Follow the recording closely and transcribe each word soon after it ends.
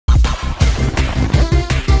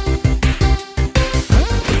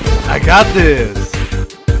got this.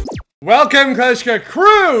 Welcome, Kleschka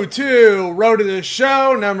Crew, to Road to the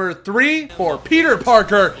Show number 3 for Peter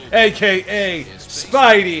Parker, aka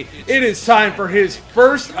Spidey. It is time for his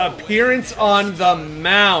first appearance on the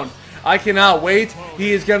mound. I cannot wait.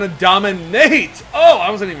 He is going to dominate. Oh,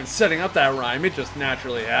 I wasn't even setting up that rhyme. It just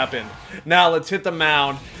naturally happened. Now let's hit the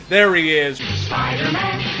mound. There he is.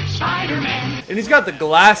 Spider-Man, Spider-Man. And he's got the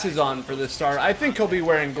glasses on for this start. I think he'll be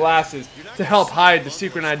wearing glasses to help hide the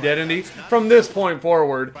secret identity from this point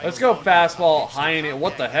forward. Let's go fastball, high in it.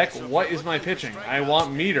 What the heck? What is my pitching? I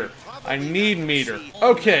want meter. I need meter.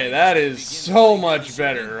 Okay, that is so much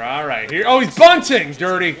better. All right, here. Oh, he's bunting.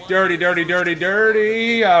 Dirty, dirty, dirty, dirty,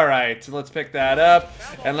 dirty. All right, so let's pick that up.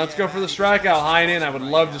 And let's go for the strikeout, high and in. I would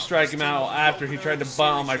love to strike him out after he tried to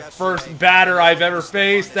bunt on my first batter I've ever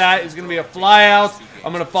faced. That is going to be a flyout.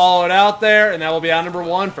 I'm going to follow it out there, and that will be out number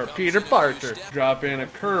 1 for Peter Parker. Drop in a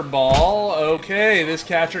curveball. Okay, this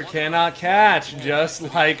catcher cannot catch, just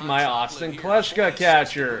like my Austin Kleschka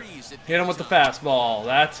catcher. Hit him with the fastball.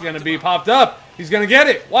 That's going to be popped up. He's going to get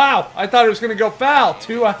it. Wow, I thought it was going to go foul.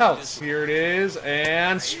 2 outs. Here it is,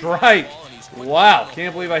 and strike. Wow,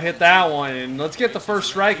 can't believe I hit that one. And let's get the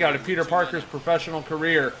first strikeout of Peter Parker's professional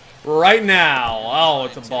career right now. Oh,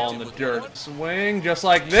 it's a ball in the dirt. Swing just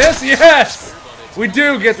like this. Yes! We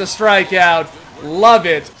do get the strikeout. Love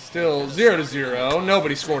it. Still 0-0.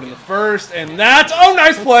 Nobody scored in the first. And that's... Oh,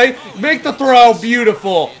 nice play. Make the throw.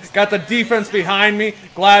 Beautiful. Got the defense behind me.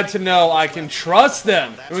 Glad to know I can trust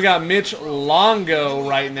them. And we got Mitch Longo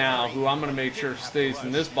right now, who I'm going to make sure stays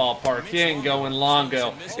in this ballpark. He ain't going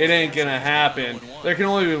Longo. It ain't going to happen. There can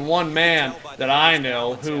only be one man that I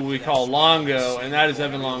know who we call Longo, and that is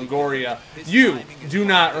Evan Longoria. You do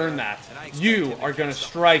not earn that. You are going to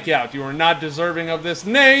strike out. You are not deserving of this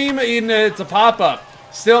name. It's a pop-up.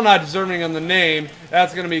 Still not deserving of the name.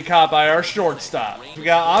 That's going to be caught by our shortstop. We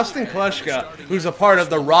got Austin Kleschka, who's a part of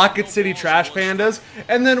the Rocket City Trash Pandas.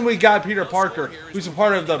 And then we got Peter Parker, who's a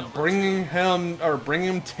part of the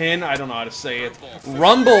Bringhamton, I don't know how to say it,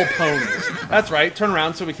 Rumble Ponies. That's right. Turn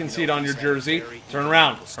around so we can see it on your jersey. Turn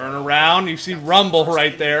around. Turn around. You see Rumble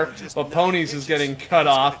right there. But Ponies is getting cut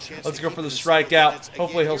off. Let's go for the strikeout.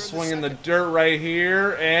 Hopefully he'll swing in the dirt right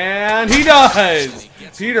here. And he does!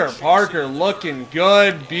 Peter Parker looking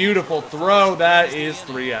good. Beautiful throw. That is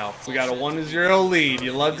 3 outs. We got a 1-0 lead.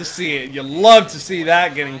 You love to see it. You love to see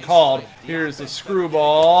that getting called. Here's the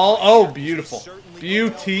screwball. Oh, beautiful.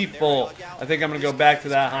 Beautiful. I think I'm going to go back to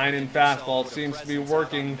that high-end fastball. It seems to be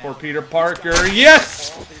working for Peter Parker.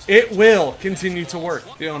 Yes! It will continue to work.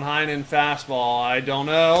 Feeling high-end fastball. I don't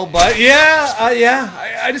know. But yeah.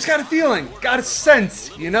 I just got a feeling. Got a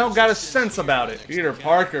sense. You know? Got a sense about it. Peter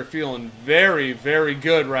Parker feeling very, very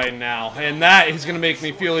good right now. And that is going to make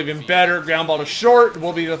me feel even better. Ground ball to short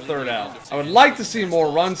will be the 3rd out. I would like to see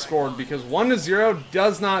more runs scored because 1-0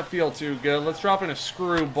 does not feel too good. Let's drop in a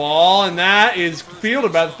screwball. And that is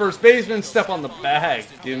fielded by the first baseman. Step on the bag.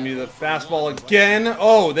 Give me the fastball again.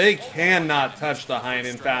 Oh, they cannot touch the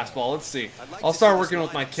high-end fastball. Let's see. I'll start working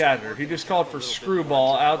with my catcher. He just called for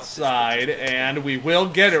screwball outside, and we will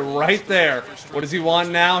get it right there. What does he want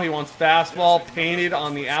now? He wants fastball painted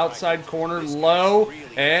on the outside corner low,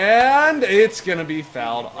 and it's going to be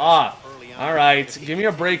fouled off. All right, give me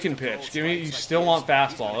a breaking pitch. You still want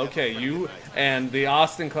fastball. Okay, you and the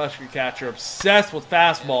Austin Kleschka catcher obsessed with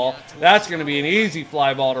fastball. That's going to be an easy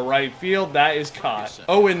fly ball to right field. That is caught.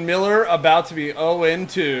 Owen Miller about to be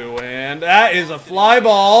 0-2, and that is a fly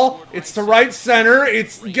ball. It's to right center.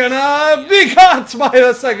 It's gonna be caught by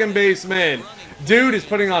the second baseman. Dude is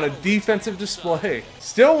putting on a defensive display.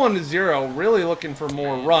 Still 1-0, really looking for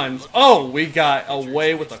more runs. Oh, we got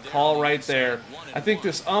away with a call right there. I think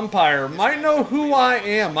this umpire might know who I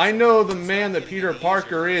am. I know the man that Peter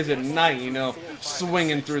Parker is at night, you know,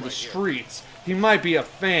 swinging through the streets. He might be a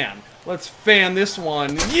fan. Let's fan this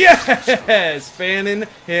one. Yes! Fanning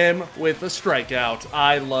him with a strikeout.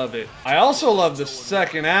 I love it. I also love the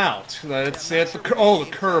 2nd out. Let's see. The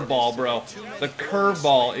curveball, bro. The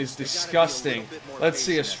curveball is disgusting. Let's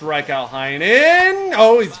see a strikeout high and in.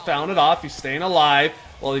 Oh, he's found it off. He's staying alive.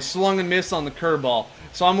 Well, he swung and missed on the curveball.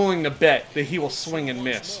 So I'm willing to bet that he will swing and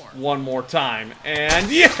miss one more time.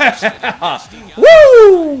 And yeah!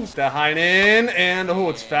 Woo! The high and in, and oh,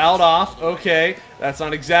 it's fouled off. Okay, that's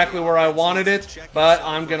not exactly where I wanted it, but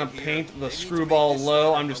I'm going to paint the screwball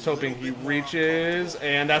low. I'm just hoping he reaches,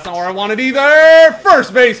 and that's not where I wanted either.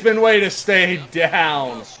 First baseman, way to stay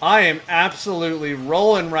down. I am absolutely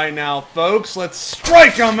rolling right now, folks. Let's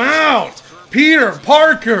strike him out. Peter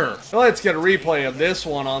Parker. Let's get a replay of this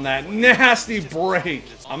one on that nasty break.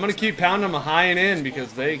 I'm going to keep pounding them high and in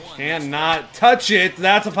because they cannot touch it.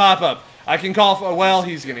 That's a pop-up. I can call for, well,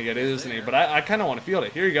 he's going to get it, isn't he? But I kind of want to field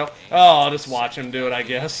it. Here you go. Oh, I'll just watch him do it, I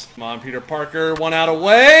guess. Come on, Peter Parker. 1 out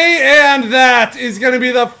away. And that is going to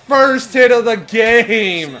be the first hit of the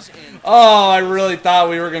game. Oh, I really thought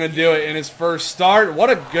we were going to do it in his first start. What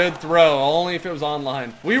a good throw, only if it was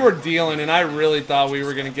online. We were dealing, and I really thought we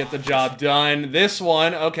were going to get the job done. This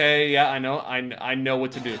one, okay, yeah, I know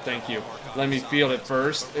what to do. Thank you. Let me field it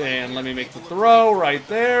first, and let me make the throw right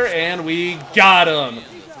there, and we got him.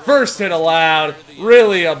 First hit allowed.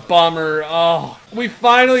 Really a bummer. Oh, we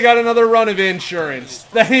finally got another run of insurance.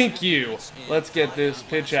 Thank you. Let's get this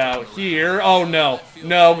pitch out here. Oh, no.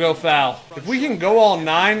 No, go foul. If we can go all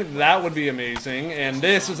 9, that would be amazing. And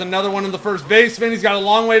this is another one of the first baseman. He's got a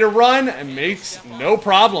long way to run and makes no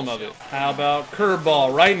problem of it. How about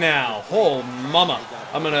curveball right now? Oh, mama.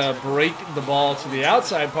 I'm going to break the ball to the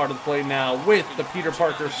outside part of the plate now with the Peter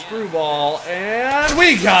Parker screwball. And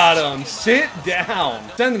we got him. Sit down.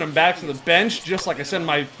 Sending him back to the bench just like I send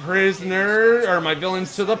my my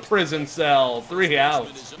villains to the prison cell. 3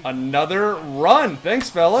 outs. Another run. Thanks,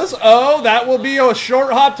 fellas. Oh, that will be a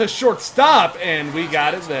short hop to shortstop, and we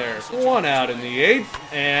got it there. 1 out in the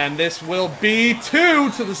 8th, and this will be 2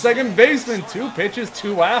 to the second baseman. 2 pitches,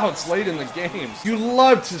 2 outs late in the game. You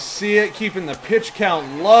love to see it, keeping the pitch count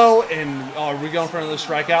low, and are we going for another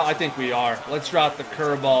strikeout? I think we are. Let's drop the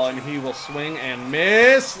curveball, and he will swing and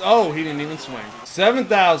miss. Oh, he didn't even swing.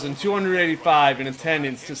 7,285 in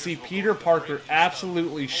attendance to see Peter Parker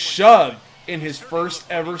absolutely shoved in his first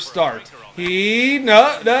ever start.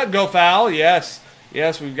 Go foul. Yes,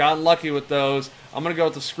 we've gotten lucky with those. I'm going to go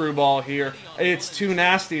with the screwball here. It's too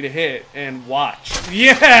nasty to hit, and watch.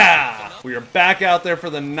 Yeah! We are back out there for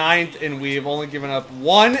the 9th, and we've only given up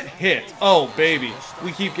 1 hit. Oh, baby.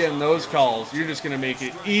 We keep getting those calls. You're just going to make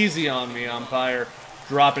it easy on me, umpire.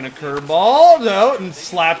 Dropping a curveball, no, and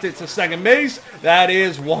slapped it to second base. That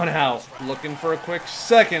is 1 out. Looking for a quick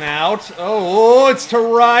second out. Oh, it's to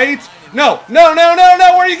right. No, where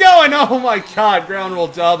are you going? Oh my God, ground rule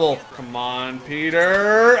double. Come on,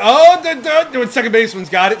 Peter. Oh, the second baseman's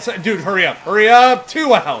got it. Dude, hurry up.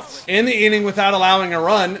 2 outs. In the inning without allowing a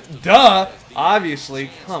run. Duh, obviously.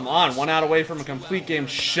 Come on, 1 out away from a complete game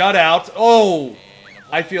shutout. Oh,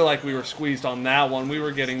 I feel like we were squeezed on that one. We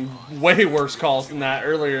were getting way worse calls than that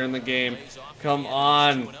earlier in the game. Come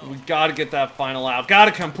on. We got to get that final out. Got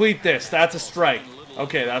to complete this. That's a strike.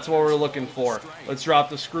 Okay, that's what we're looking for. Let's drop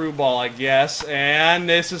the screwball, I guess. And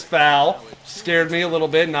this is foul. Scared me a little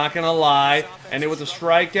bit, not going to lie. And it was a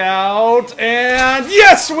strikeout. And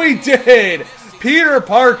yes, we did! Peter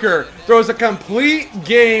Parker throws a complete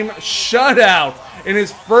game shutout in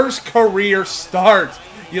his first career start.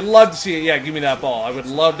 You'd love to see it. Yeah, give me that ball. I would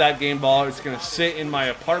love that game ball. It's going to sit in my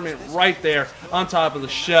apartment right there on top of the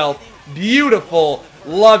shelf. Beautiful.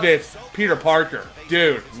 Love it. Peter Parker.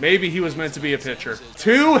 Dude, maybe he was meant to be a pitcher.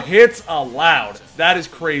 2 hits allowed. That is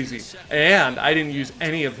crazy. And I didn't use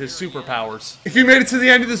any of his superpowers. If you made it to the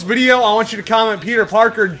end of this video, I want you to comment Peter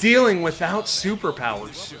Parker dealing without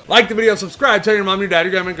superpowers. Like the video, subscribe, tell your mom, your dad,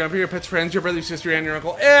 your grandma, grandpa, your pets, friends, your brother, your sister, and your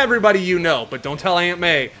uncle, everybody you know. But don't tell Aunt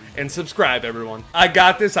May. And subscribe, everyone. I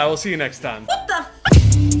got this. I will see you next time.